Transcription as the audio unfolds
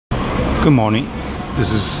Good morning.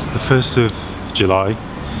 This is the 1st of July.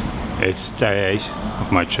 It's day 8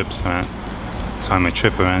 of my trips around. Time my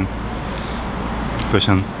trip around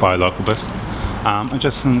Britain by a local bus. I'm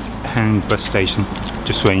just in Hanley bus station,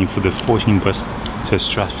 just waiting for the 14 bus to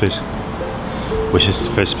Stafford, which is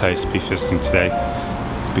the first place to be visiting today,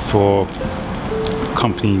 before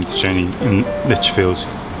accompanying the journey in Lichfield,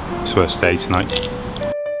 is where I stay tonight.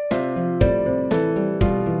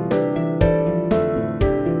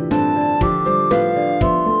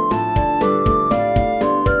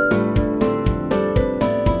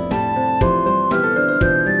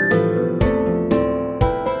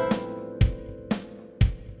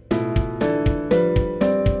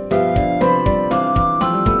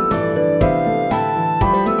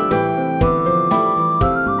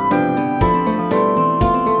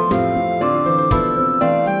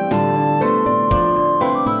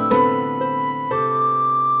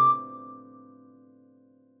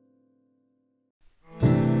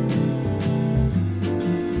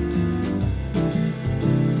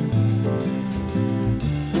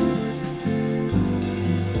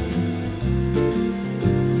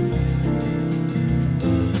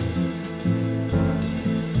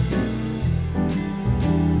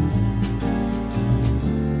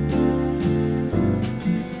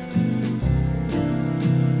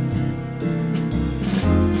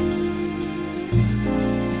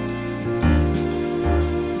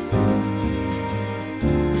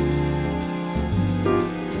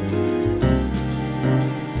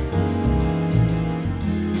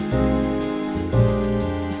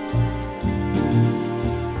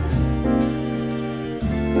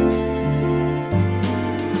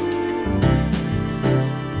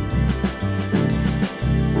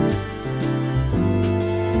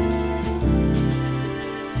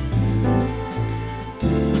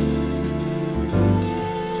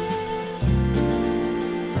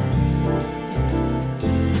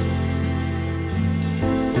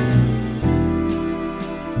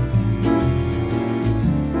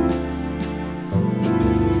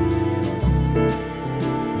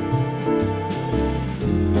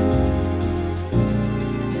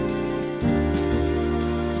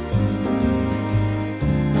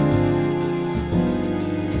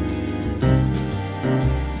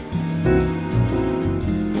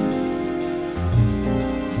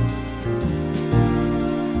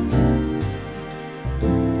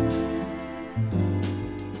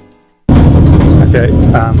 Okay,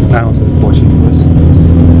 now on the 14 bus,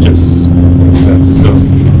 just taking that still.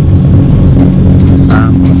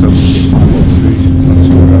 What's up on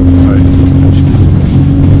tour outside.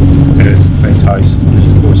 It is very tight,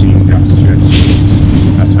 14 down stretch.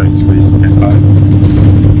 That tight squeeze to get by.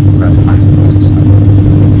 Red hand, so.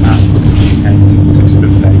 Just came a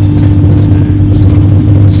bit late to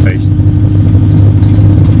the station.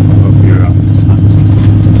 Hopefully around the time.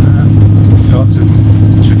 Lots of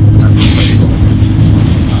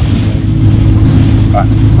back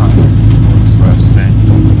that's where I'm staying,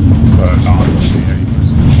 but I can't really get into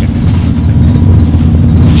this thing.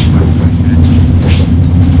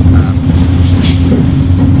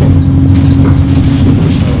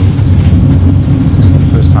 So the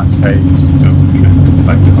first time I stayed,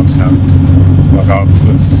 like the hotel, I got off the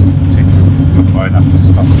bus, take a bite up to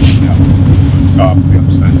stop picking up, got off the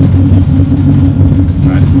upside.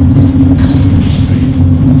 Right? See.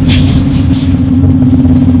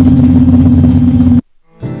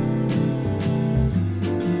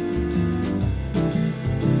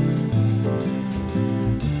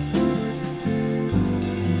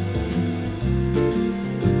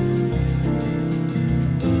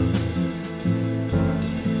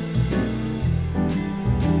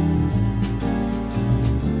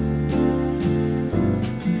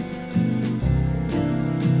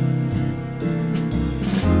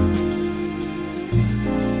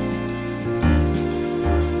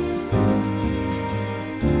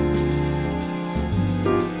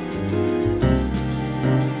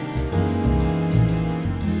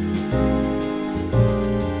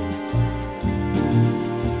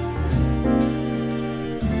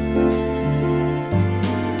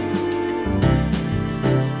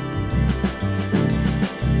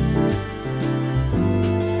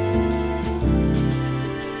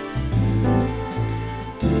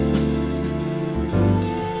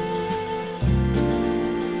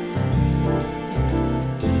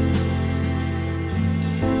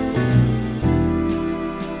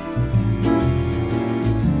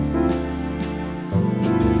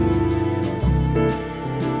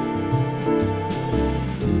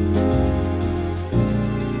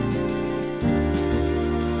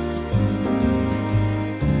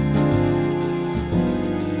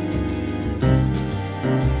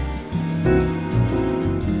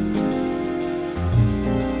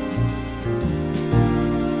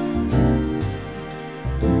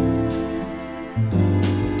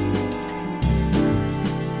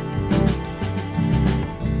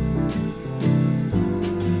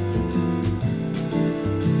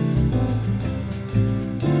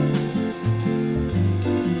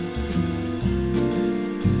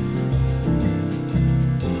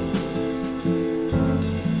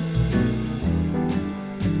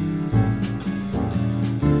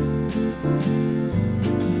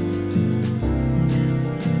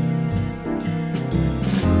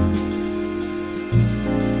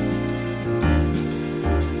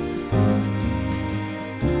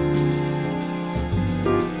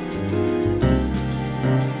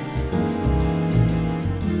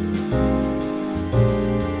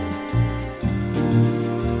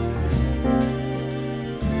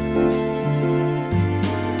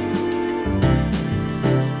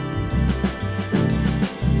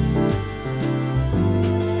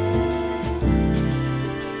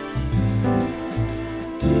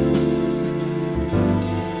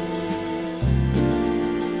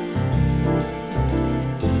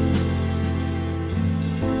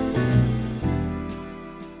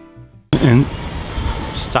 in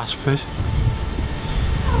Stafford.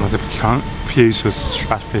 Not to be confused with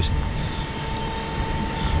Stratford,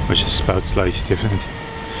 which is spelled slightly different.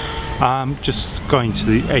 Just going to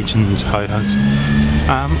the ancient High House.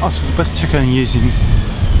 Also the bus ticket I'm using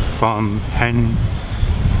from Hanley,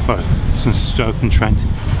 since Stoke-on-Trent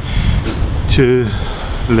to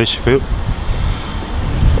Elizabethan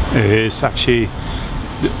is actually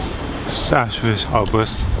the Stafford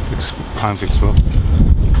bus, pound fixable,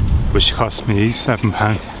 which cost me £7.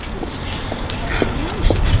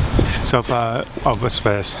 So far, our bus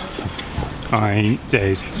fares of 9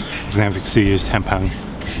 days have never exceeded £10.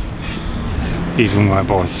 Even when I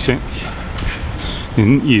bought it,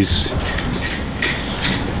 didn't use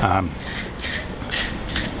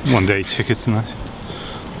 1 day tickets and that.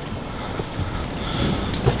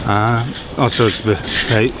 Also it's a bit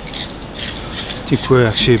late. I think we're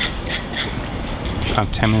actually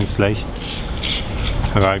about 10 minutes late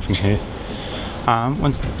arriving here.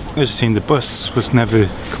 Once I just seen the bus was never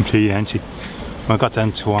completely empty. When I got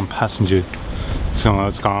down to 1 passenger, so I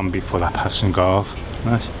was gone before that passenger got off.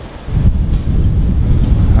 Right.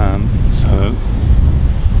 So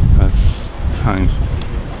that's kind of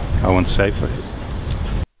I want to say for it.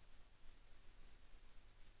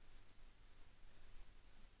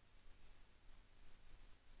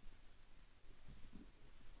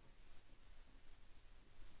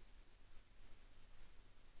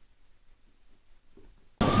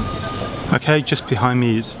 Okay, just behind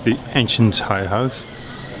me is the ancient High House.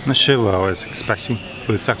 I'm not sure what I was expecting,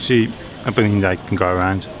 but it's actually a building that I can go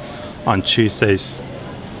around on Tuesdays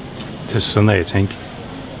to Sunday, I think,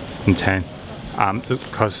 from 10.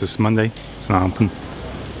 Because it's Monday, it's not open.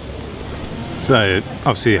 So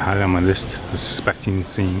obviously I had it on my list. I was expecting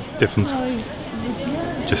something different,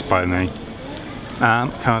 just by the name.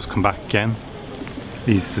 Karl's come back again.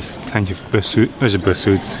 There's plenty of bus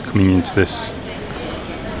routes coming into this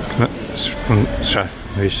from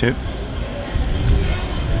Stafford ratio.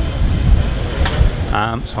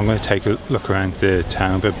 So I'm going to take a look around the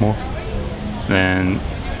town a bit more, then,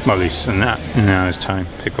 well, at least in an hour's time,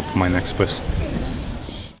 pick up my next bus.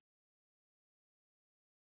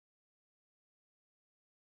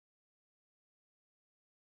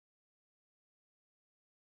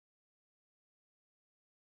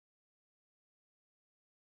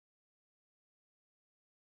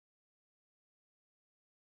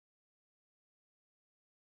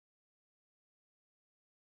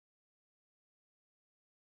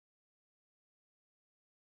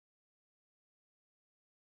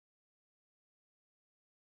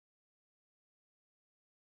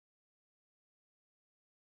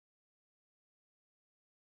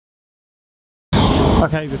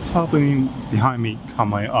 Okay, the tall building behind me caught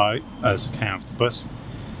my eye as I came off the bus.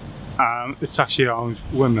 It's actually our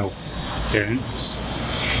Windmill here in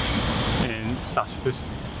Stafford.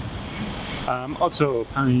 Also,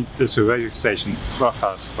 apparently there's a radio station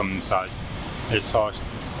broadcast from inside. I just thought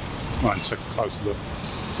when I took a closer look,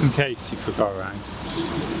 just in case you could go around.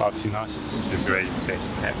 Obviously not, if there's a radio station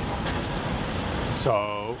here.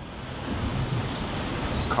 So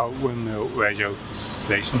it's called Windmill Radio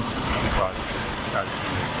Station, as far as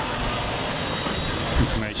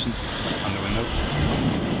information on the window.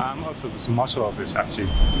 Also there's a motto of it actually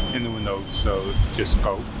in the window, so if you just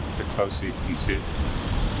go a bit closer you can see it.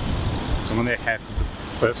 So when they head for the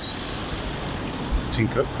bus, I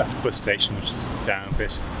think at the bus station, which is down a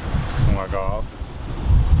bit from where I got off,